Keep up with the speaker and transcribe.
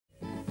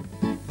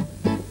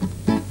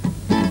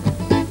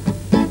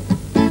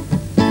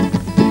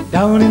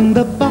down in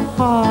the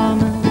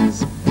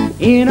Bahamas,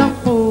 in a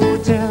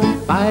hotel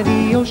by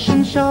the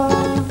ocean shore.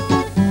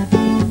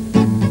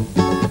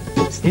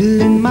 Still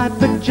in my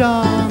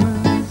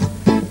pajamas,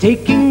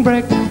 taking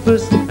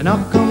breakfast, a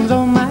knock comes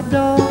on my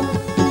door.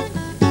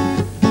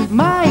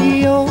 My,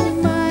 oh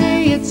my,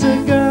 it's a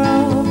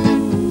girl,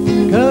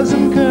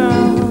 cousin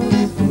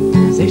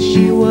Curls, says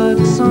she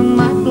works on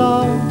my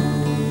floor.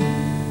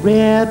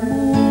 Red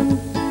moon,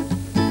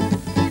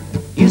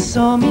 you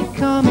saw me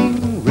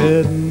coming,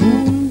 red moon.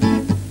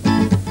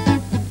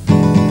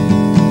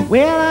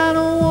 Well, I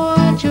don't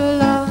want your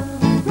love,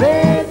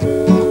 red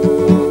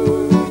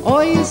moon,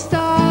 or your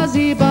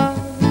Stasi bar,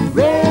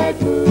 red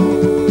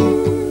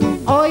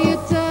moon, or your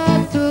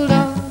turtle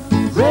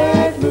dove,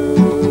 red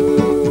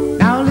moon.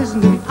 Now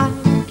listen to me, I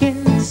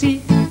can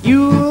see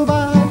you,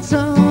 but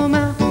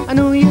somehow I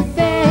know you're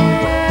there.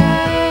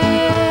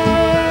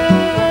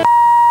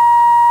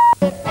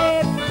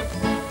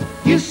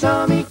 You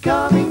saw me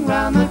coming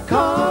round the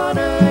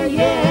corner,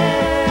 yeah.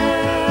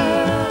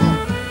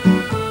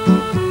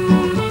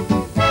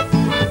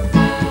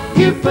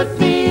 You put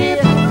me in.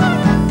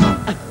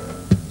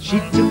 She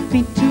took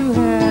me to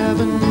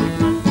heaven,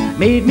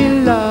 made me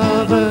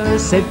love her,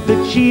 said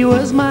that she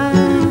was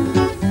mine.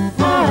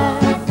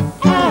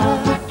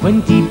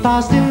 20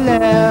 past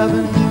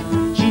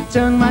 11, she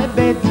turned my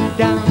bed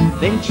down,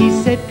 then she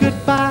said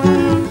goodbye.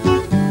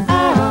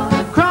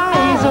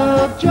 Cries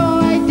of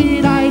joy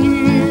did I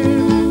hear,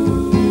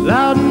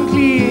 loud and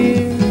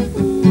clear,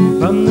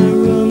 from the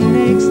room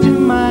next to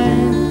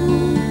mine.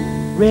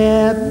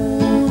 Red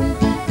moon,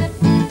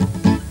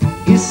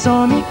 you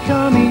saw me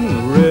coming,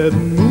 red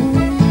moon.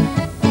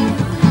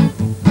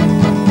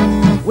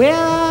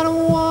 Well,